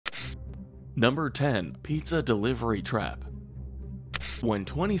Number 10. Pizza Delivery Trap. When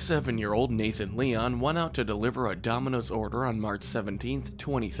 27-year-old Nathan Leon went out to deliver a Domino's order on March 17,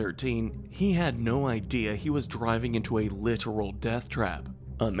 2013, he had no idea he was driving into a literal death trap.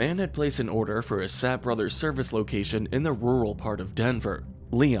 A man had placed an order for a Sapp Brothers service location in the rural part of Denver.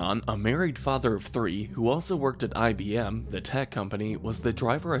 Leon, a married father of 3 who also worked at IBM, the tech company, was the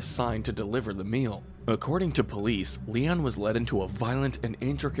driver assigned to deliver the meal. According to police, Leon was led into a violent and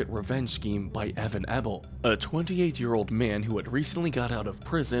intricate revenge scheme by Evan Ebel, a 28-year-old man who had recently got out of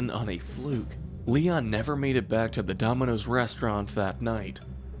prison on a fluke. Leon never made it back to the Domino's restaurant that night.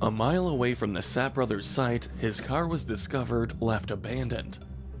 A mile away from the Sapp Brothers site, his car was discovered left abandoned.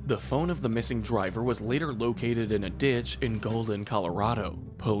 The phone of the missing driver was later located in a ditch in Golden, Colorado.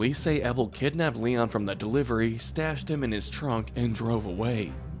 Police say Ebel kidnapped Leon from the delivery, stashed him in his trunk, and drove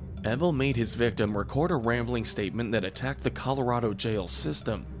away. Ebel made his victim record a rambling statement that attacked the Colorado jail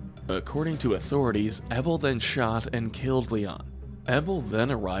system. According to authorities, Ebel then shot and killed Leon. Ebel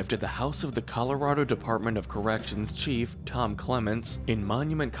then arrived at the house of the Colorado Department of Corrections Chief Tom Clements in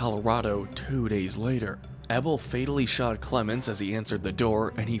Monument, Colorado 2 days later. Ebel fatally shot Clements as he answered the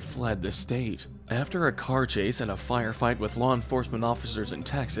door, and he fled the state. After a car chase and a firefight with law enforcement officers in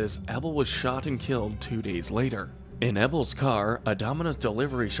Texas, Ebel was shot and killed 2 days later. In Ebel's car, a Domino's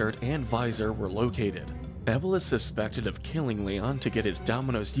delivery shirt and visor were located. Ebel is suspected of killing Leon to get his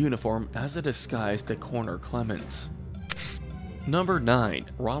Domino's uniform as a disguise to corner Clements. Number 9.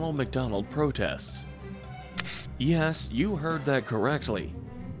 Ronald McDonald Protests. Yes, you heard that correctly.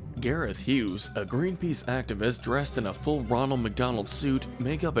 Gareth Hughes, a Greenpeace activist dressed in a full Ronald McDonald suit,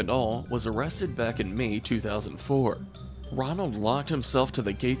 makeup and all, was arrested back in May 2004. Ronald locked himself to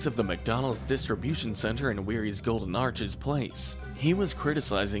the gates of the McDonald's distribution center in Weary's Golden Arches Place. He was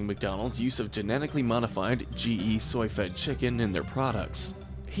criticizing McDonald's use of genetically modified GE soy-fed chicken in their products.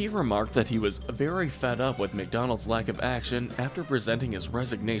 He remarked that he was very fed up with McDonald's lack of action after presenting his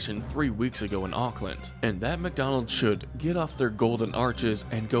resignation 3 weeks ago in Auckland, and that McDonald's should get off their golden arches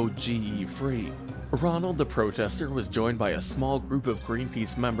and go GE free. Ronald the protester was joined by a small group of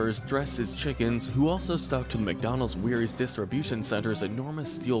Greenpeace members dressed as chickens who also stuck to the McDonald's Weary's distribution center's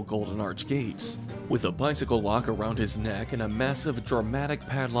enormous steel golden arch gates. With a bicycle lock around his neck and a massive dramatic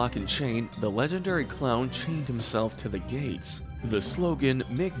padlock and chain, the legendary clown chained himself to the gates. The slogan,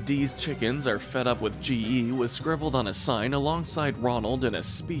 "McD's Chickens are fed up with GE," was scribbled on a sign alongside Ronald in a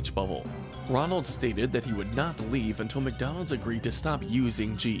speech bubble. Ronald stated that he would not leave until McDonald's agreed to stop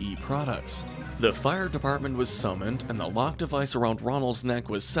using GE products. The fire department was summoned and the lock device around Ronald's neck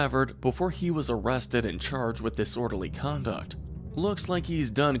was severed before he was arrested and charged with disorderly conduct. Looks like he's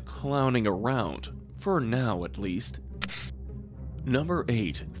done clowning around, for now at least. Number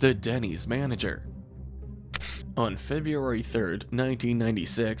 8. The Denny's Manager. On February 3,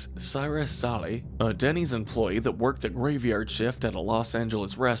 1996, Cyrus Saleh, a Denny's employee that worked the graveyard shift at a Los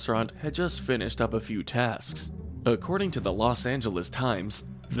Angeles restaurant, had just finished up a few tasks. According to the Los Angeles Times,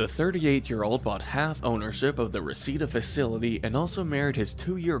 the 38-year-old bought half ownership of the Reseda facility and also married his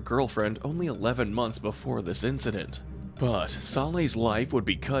 2-year girlfriend only 11 months before this incident. But Saleh's life would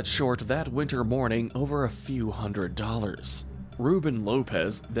be cut short that winter morning over a few $100s. Ruben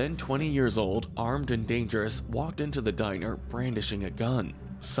Lopez, then 20 years old, armed and dangerous, walked into the diner brandishing a gun.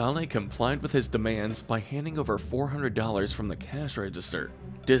 Saleh complied with his demands by handing over $400 from the cash register.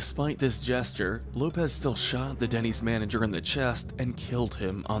 Despite this gesture, Lopez still shot the Denny's manager in the chest and killed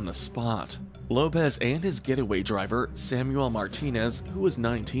him on the spot. Lopez and his getaway driver, Samuel Martinez, who was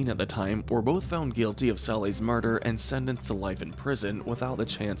 19 at the time, were both found guilty of Saleh's murder and sentenced to life in prison without the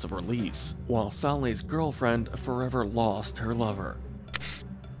chance of release, while Saleh's girlfriend forever lost her lover.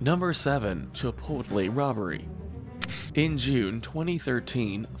 Number 7. Chipotle Robbery. In June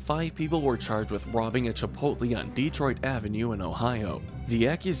 2013, 5 people were charged with robbing a Chipotle on Detroit Avenue in Ohio. The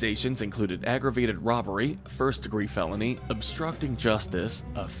accusations included aggravated robbery, first-degree felony, obstructing justice,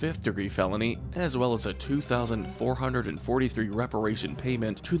 a fifth-degree felony, as well as a $2,443 reparation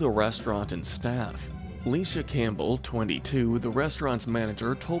payment to the restaurant and staff. Leisha Campbell, 22, the restaurant's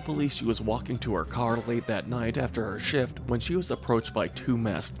manager, told police she was walking to her car late that night after her shift when she was approached by 2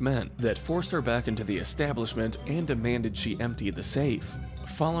 masked men that forced her back into the establishment and demanded she empty the safe.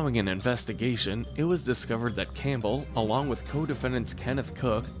 Following an investigation, it was discovered that Campbell, along with co-defendants Kenneth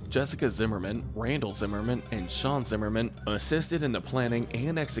Cook, Jessica Zimmerman, Randall Zimmerman, and Sean Zimmerman, assisted in the planning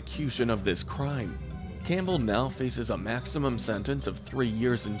and execution of this crime. Campbell now faces a maximum sentence of 3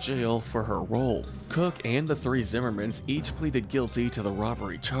 years in jail for her role. Cook and the 3 Zimmermans each pleaded guilty to the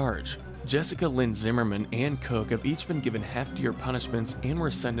robbery charge. Jessica Lynn Zimmerman and Cook have each been given heftier punishments and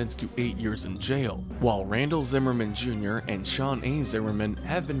were sentenced to 8 years in jail, while Randall Zimmerman Jr. and Sean A. Zimmerman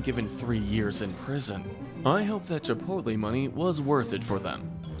have been given 3 years in prison. I hope that Chipotle money was worth it for them.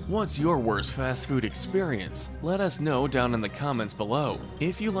 What's your worst fast food experience? Let us know down in the comments below.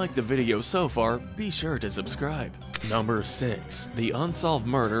 If you like the video so far, be sure to subscribe. Number 6. The unsolved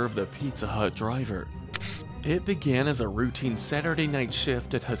murder of the Pizza Hut driver. It began as a routine Saturday night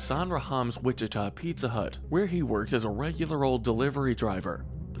shift at Hassan Raham's Wichita Pizza Hut, where he worked as a regular old delivery driver.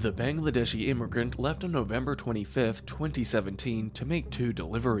 The Bangladeshi immigrant left on November 25, 2017 to make 2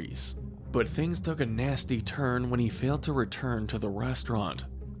 deliveries. But things took a nasty turn when he failed to return to the restaurant.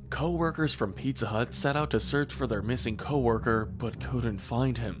 Co-workers from Pizza Hut set out to search for their missing co-worker but couldn't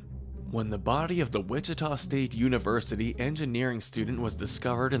find him. When the body of the Wichita State University engineering student was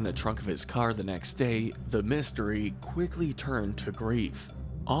discovered in the trunk of his car the next day, the mystery quickly turned to grief.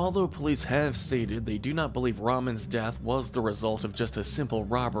 Although police have stated they do not believe Rahman's death was the result of just a simple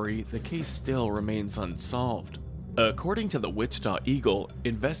robbery, the case still remains unsolved. According to the Wichita Eagle,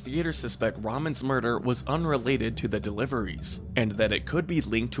 investigators suspect Rahman's murder was unrelated to the deliveries, and that it could be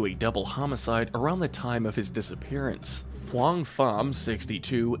linked to a double homicide around the time of his disappearance. Huang Pham,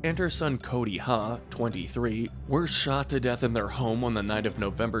 62, and her son Cody Ha, 23, were shot to death in their home on the night of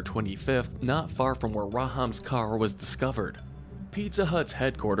November 25th, not far from where Raham's car was discovered. Pizza Hut's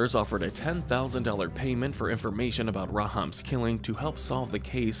headquarters offered a $10,000 payment for information about Raham's killing to help solve the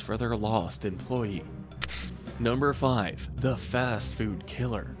case for their lost employee. Number 5. The Fast Food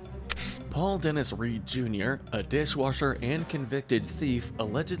Killer. Paul Dennis Reed Jr., a dishwasher and convicted thief,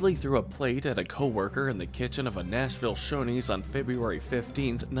 allegedly threw a plate at a co-worker in the kitchen of a Nashville Shoney's on February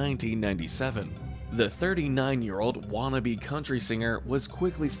 15, 1997. The 39-year-old wannabe country singer was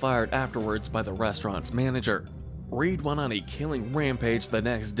quickly fired afterwards by the restaurant's manager. Reed went on a killing rampage the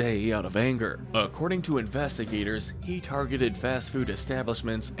next day out of anger. According to investigators, he targeted fast food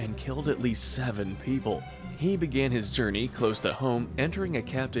establishments and killed at least 7 people. He began his journey close to home, entering a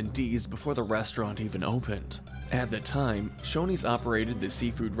Captain D's before the restaurant even opened. At the time, Shoney's operated the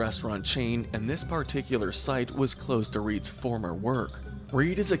seafood restaurant chain, and this particular site was close to Reed's former work.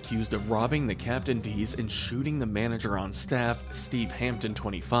 Reed is accused of robbing the Captain D's and shooting the manager on staff, Steve Hampton,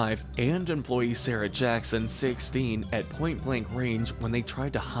 25, and employee Sarah Jackson, 16, at point-blank range when they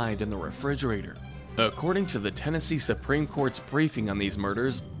tried to hide in the refrigerator. According to the Tennessee Supreme Court's briefing on these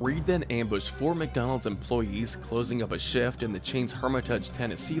murders, Reed then ambushed 4 McDonald's employees, closing up a shift in the chain's Hermitage,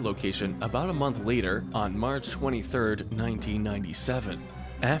 Tennessee location about a month later on March 23, 1997.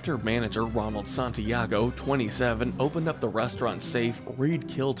 After manager Ronald Santiago, 27, opened up the restaurant safe, Reed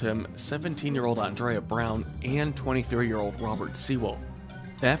killed him, 17-year-old Andrea Brown, and 23-year-old Robert Sewell.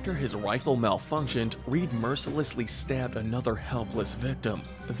 After his rifle malfunctioned, Reed mercilessly stabbed another helpless victim.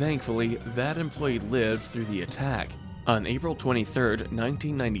 Thankfully, that employee lived through the attack. On April 23,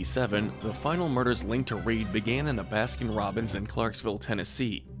 1997, the final murders linked to Reed began in a Baskin-Robbins in Clarksville,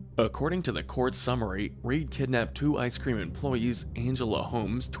 Tennessee. According to the court summary, Reed kidnapped 2 ice cream employees, Angela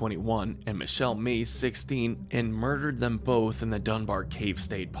Holmes, 21, and Michelle Mays, 16, and murdered them both in the Dunbar Cave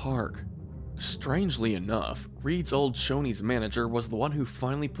State Park. Strangely enough, Reed's old Shoney's manager was the one who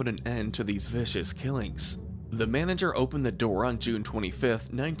finally put an end to these vicious killings. The manager opened the door on June 25,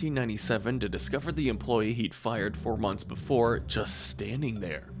 1997 to discover the employee he'd fired 4 months before just standing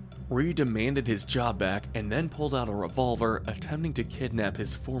there. Reed demanded his job back and then pulled out a revolver, attempting to kidnap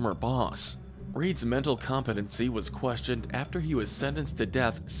his former boss. Reed's mental competency was questioned after he was sentenced to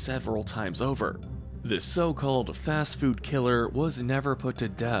death several times over. The so-called fast food killer was never put to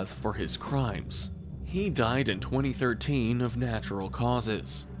death for his crimes. He died in 2013 of natural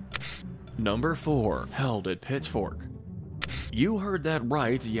causes. Number 4. Held at Pitchfork. You heard that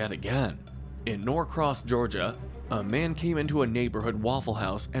right yet again. In Norcross, Georgia, a man came into a neighborhood Waffle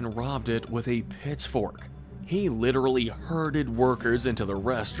House and robbed it with a pitchfork. He literally herded workers into the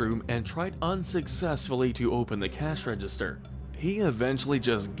restroom and tried unsuccessfully to open the cash register. He eventually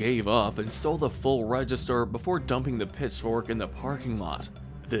just gave up and stole the full register before dumping the pitchfork in the parking lot.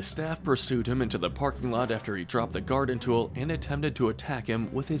 The staff pursued him into the parking lot after he dropped the garden tool and attempted to attack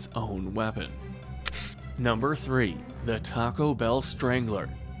him with his own weapon. Number 3. The Taco Bell Strangler.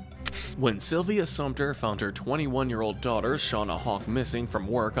 When Sylvia Sumter found her 21-year-old daughter Shauna Hawk missing from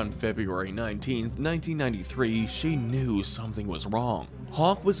work on February 19, 1993, she knew something was wrong.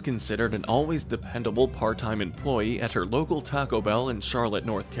 Hawk was considered an always dependable part-time employee at her local Taco Bell in Charlotte,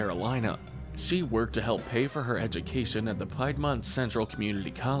 North Carolina. She worked to help pay for her education at the Piedmont Central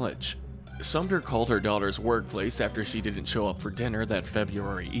Community College. Sumter called her daughter's workplace after she didn't show up for dinner that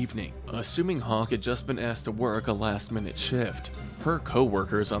February evening, assuming Hawk had just been asked to work a last-minute shift. Her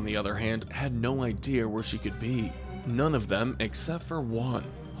co-workers, on the other hand, had no idea where she could be. None of them except for one.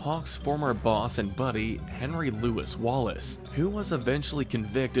 Hawk's former boss and buddy, Henry Louis Wallace, who was eventually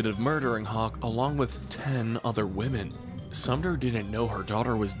convicted of murdering Hawk along with 10 other women. Sumter didn't know her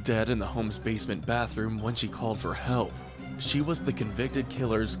daughter was dead in the home's basement bathroom when she called for help. She was the convicted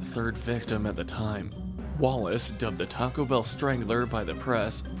killer's third victim at the time. Wallace, dubbed the Taco Bell Strangler by the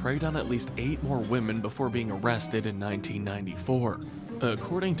press, preyed on at least 8 more women before being arrested in 1994.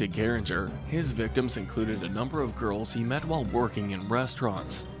 According to Geringer, his victims included a number of girls he met while working in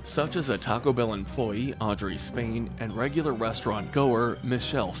restaurants, such as a Taco Bell employee, Audrey Spain, and regular restaurant goer,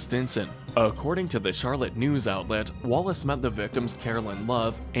 Michelle Stinson. According to the Charlotte news outlet, Wallace met the victims Carolyn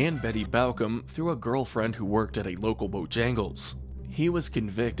Love and Betty Baucom through a girlfriend who worked at a local Bojangles. He was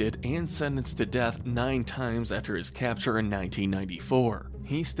convicted and sentenced to death 9 times after his capture in 1994.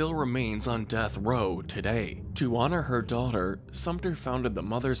 He still remains on death row today. To honor her daughter, Sumter founded the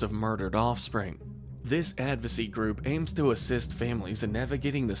Mothers of Murdered Offspring. This advocacy group aims to assist families in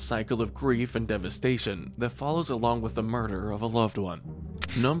navigating the cycle of grief and devastation that follows along with the murder of a loved one.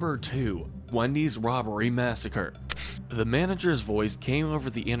 Number 2. Wendy's Robbery Massacre. The manager's voice came over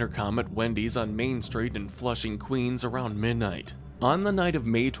the intercom at Wendy's on Main Street in Flushing, Queens around midnight. On the night of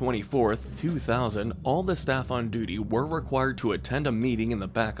May 24, 2000, all the staff on duty were required to attend a meeting in the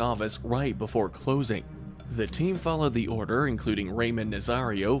back office right before closing. The team followed the order, including Raymond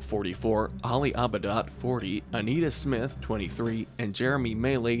Nazario, 44, Ali Abadat, 40, Anita Smith, 23, and Jeremy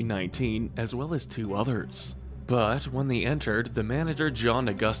Melee, 19, as well as 2 others. But when they entered the manager John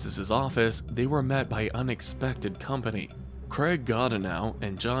Augustus's office, they were met by unexpected company. Craig Godinow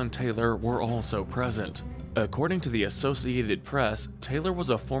and John Taylor were also present. According to the Associated Press, Taylor was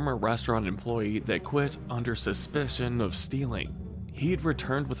a former restaurant employee that quit under suspicion of stealing. He'd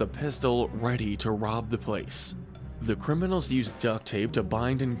returned with a pistol ready to rob the place. The criminals used duct tape to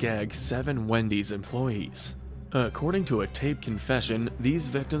bind and gag 7 Wendy's employees. According to a taped confession, these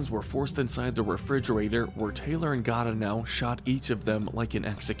victims were forced inside the refrigerator where Taylor and Godinow shot each of them like an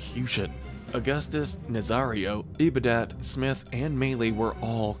execution. Augustus, Nazario, Ibadat, Smith, and Melee were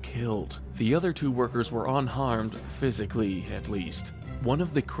all killed. The other 2 workers were unharmed, physically at least. One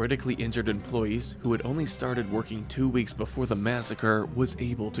of the critically injured employees, who had only started working 2 weeks before the massacre, was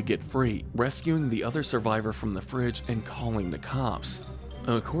able to get free, rescuing the other survivor from the fridge and calling the cops.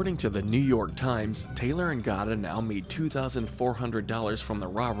 According to the New York Times, Taylor and Godinow made $2,400 from the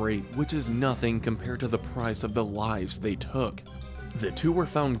robbery, which is nothing compared to the price of the lives they took. The 2 were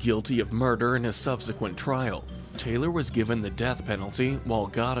found guilty of murder in a subsequent trial. Taylor was given the death penalty, while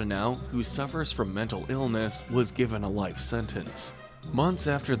Godinow, who suffers from mental illness, was given a life sentence. Months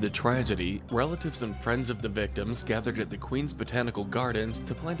after the tragedy, relatives and friends of the victims gathered at the Queens Botanical Gardens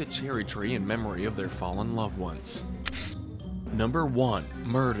to plant a cherry tree in memory of their fallen loved ones. Number 1.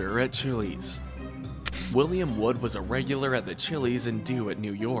 Murder at Chili's. William Wood was a regular at the Chili's in DeWitt,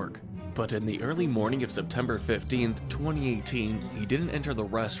 New York. But in the early morning of September 15, 2018, he didn't enter the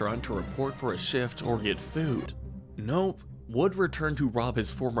restaurant to report for a shift or get food. Nope, Wood returned to rob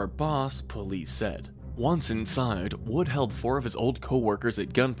his former boss, police said. Once inside, Wood held 4 of his old co-workers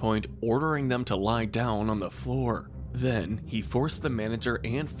at gunpoint, ordering them to lie down on the floor. Then, he forced the manager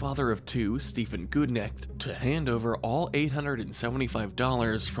and father of 2, Stephen Goodnecht, to hand over all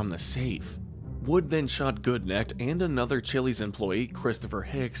 $875 from the safe. Wood then shot Goodnecht and another Chili's employee, Christopher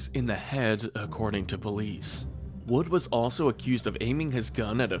Hicks, in the head, according to police. Wood was also accused of aiming his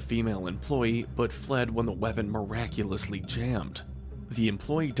gun at a female employee, but fled when the weapon miraculously jammed. The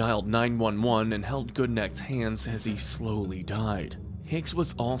employee dialed 911 and held Goodnecht's hands as he slowly died. Hicks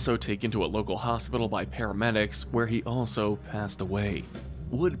was also taken to a local hospital by paramedics, where he also passed away.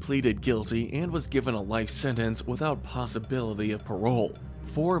 Wood pleaded guilty and was given a life sentence without possibility of parole.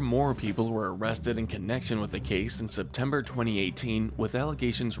 4 more people were arrested in connection with the case in September 2018, with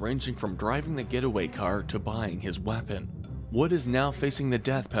allegations ranging from driving the getaway car to buying his weapon. Wood is now facing the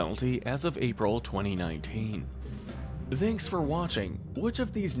death penalty as of April 2019. Thanks for watching. Which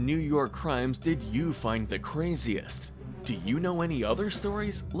of these New York crimes did you find the craziest? Do you know any other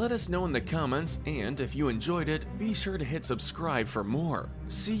stories? Let us know in the comments, and if you enjoyed it, be sure to hit subscribe for more.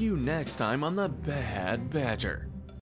 See you next time on the Bad Badger.